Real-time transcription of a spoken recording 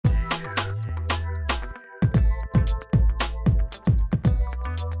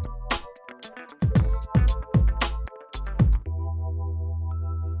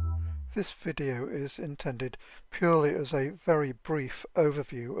This video is intended purely as a very brief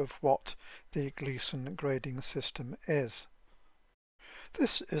overview of what the Gleason grading system is.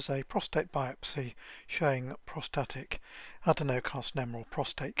 This is a prostate biopsy showing prostatic adenocarcinoma or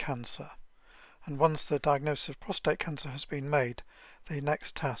prostate cancer. And once the diagnosis of prostate cancer has been made, the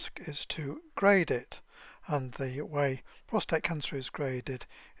next task is to grade it. And the way prostate cancer is graded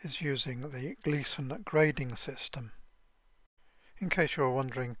is using the Gleason grading system. In case you're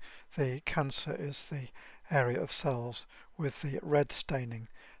wondering, the cancer is the area of cells with the red staining.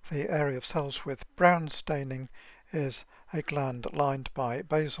 The area of cells with brown staining is a gland lined by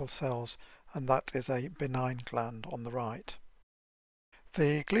basal cells, and that is a benign gland on the right.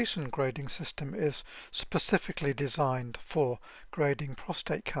 The Gleason grading system is specifically designed for grading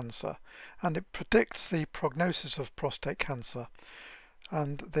prostate cancer, and it predicts the prognosis of prostate cancer.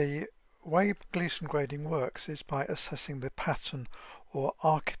 And the way Gleason grading works is by assessing the pattern or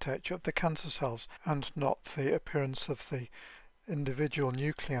architecture of the cancer cells and not the appearance of the individual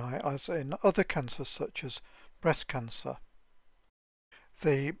nuclei as in other cancers such as breast cancer.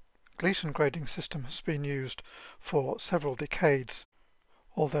 The Gleason grading system has been used for several decades,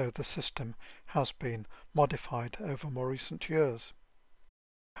 although the system has been modified over more recent years.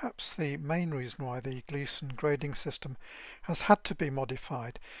 Perhaps the main reason why the Gleason grading system has had to be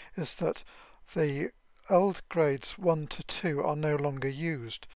modified is that the old grades 1 to 2 are no longer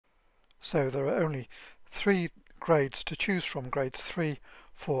used. So there are only 3 grades to choose from, grades 3,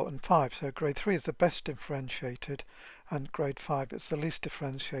 4 and 5. So grade 3 is the best differentiated, and grade 5 is the least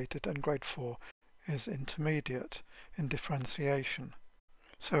differentiated, and grade 4 is intermediate in differentiation.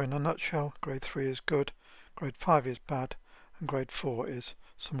 So in a nutshell, grade 3 is good, grade 5 is bad, and grade 4 is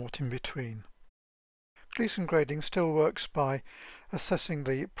somewhat in between. Gleason grading still works by assessing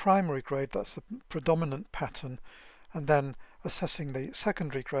the primary grade, that's the predominant pattern, and then assessing the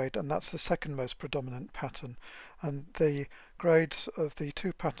secondary grade, and that's the second most predominant pattern. And the grades of the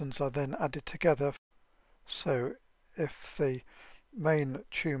two patterns are then added together. So if the main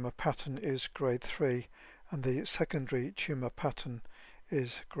tumour pattern is grade 3 and the secondary tumour pattern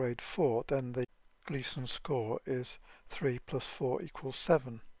is grade 4, then the Gleason score is 3 plus 4 equals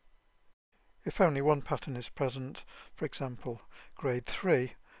 7. If only one pattern is present, for example grade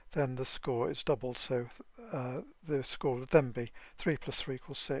 3, then the score is doubled, so the score would then be 3 plus 3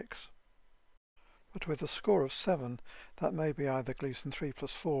 equals 6. But with a score of 7, that may be either Gleason 3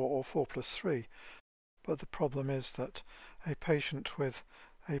 plus 4 or 4 plus 3. But the problem is that a patient with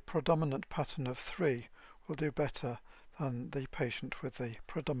a predominant pattern of 3 will do better than the patient with the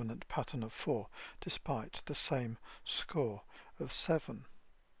predominant pattern of 4, despite the same score of 7.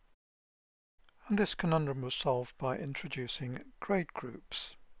 And this conundrum was solved by introducing grade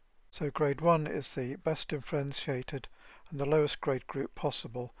groups. So grade 1 is the best differentiated and the lowest grade group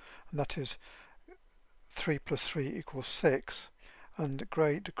possible, and that is 3 plus 3 equals 6, and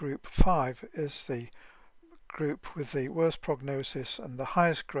grade group 5 is the group with the worst prognosis and the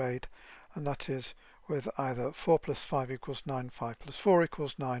highest grade, and that is with either 4 plus 5 equals 9, 5 plus 4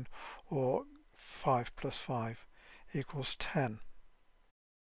 equals 9, or 5 plus 5 equals 10.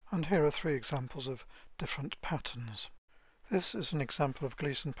 And here are 3 examples of different patterns. This is an example of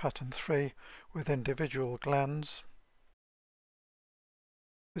Gleason pattern 3 with individual glands.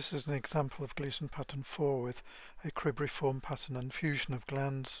 This is an example of Gleason pattern 4 with a cribriform pattern and fusion of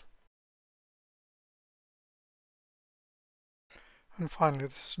glands. And finally,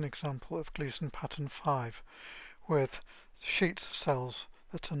 this is an example of Gleason pattern 5 with sheets of cells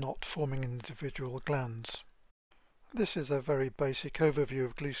that are not forming individual glands. This is a very basic overview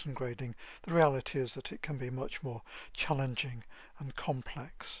of Gleason grading. The reality is that it can be much more challenging and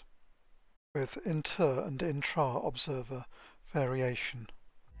complex, with inter and intra-observer variation.